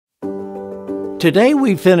Today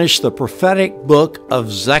we finish the prophetic book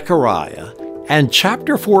of Zechariah, and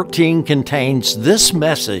chapter 14 contains this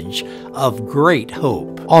message of great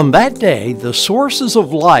hope. On that day, the sources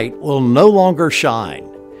of light will no longer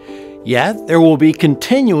shine, yet there will be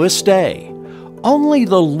continuous day. Only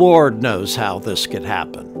the Lord knows how this could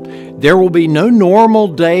happen. There will be no normal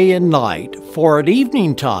day and night, for at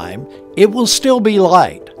evening time it will still be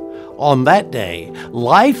light. On that day,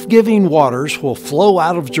 life-giving waters will flow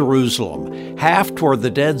out of Jerusalem, half toward the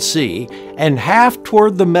Dead Sea and half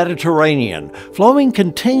toward the Mediterranean, flowing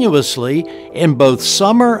continuously in both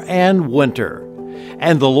summer and winter.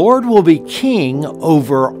 And the Lord will be king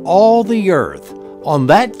over all the earth. On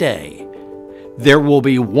that day, there will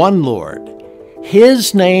be one Lord.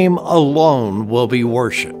 His name alone will be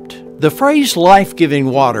worshipped. The phrase life-giving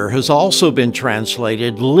water has also been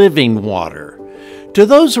translated living water. To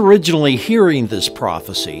those originally hearing this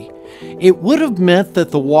prophecy, it would have meant that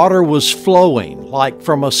the water was flowing, like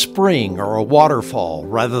from a spring or a waterfall,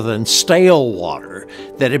 rather than stale water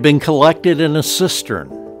that had been collected in a cistern.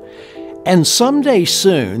 And someday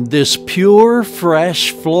soon, this pure,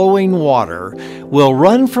 fresh, flowing water will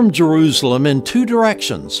run from Jerusalem in two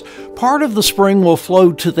directions. Part of the spring will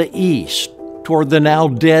flow to the east, toward the now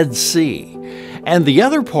Dead Sea, and the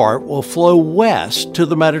other part will flow west to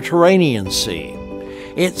the Mediterranean Sea.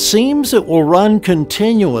 It seems it will run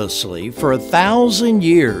continuously for 1,000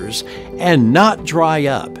 years and not dry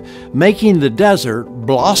up, making the desert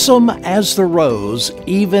blossom as the rose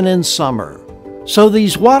even in summer. So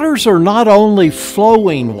these waters are not only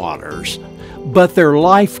flowing waters, but they're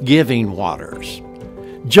life-giving waters.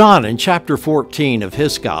 John, in chapter 14 of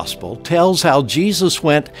his gospel, tells how Jesus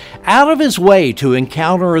went out of his way to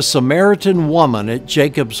encounter a Samaritan woman at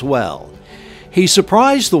Jacob's well. He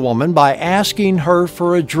surprised the woman by asking her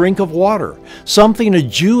for a drink of water, something a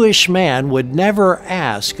Jewish man would never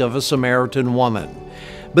ask of a Samaritan woman.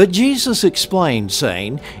 But Jesus explained,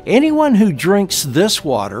 saying, "Anyone who drinks this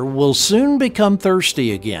water will soon become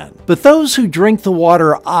thirsty again. But those who drink the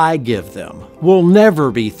water I give them will never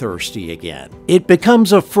be thirsty again. It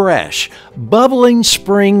becomes a fresh, bubbling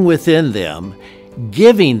spring within them,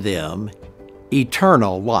 giving them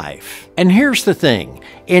eternal life." And here's the thing.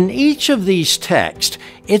 In each of these texts,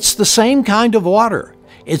 it's the same kind of water.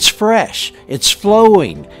 It's fresh, it's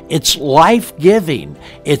flowing, it's life-giving,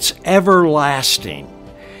 it's everlasting.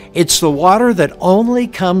 It's the water that only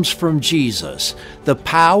comes from Jesus, the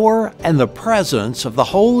power and the presence of the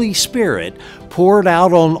Holy Spirit poured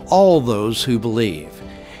out on all those who believe.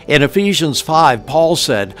 In Ephesians 5, Paul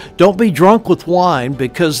said, "Don't be drunk with wine,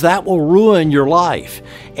 because that will ruin your life.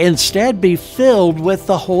 Instead, be filled with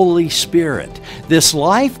the Holy Spirit, this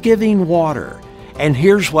life-giving water." And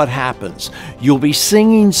here's what happens. You'll be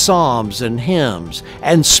singing psalms and hymns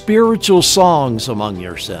and spiritual songs among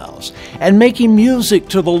yourselves, and making music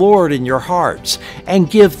to the Lord in your hearts, and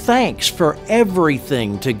give thanks for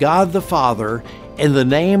everything to God the Father in the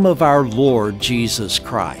name of our Lord Jesus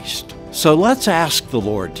Christ. So let's ask the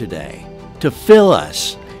Lord today to fill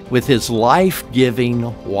us with His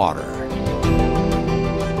life-giving water.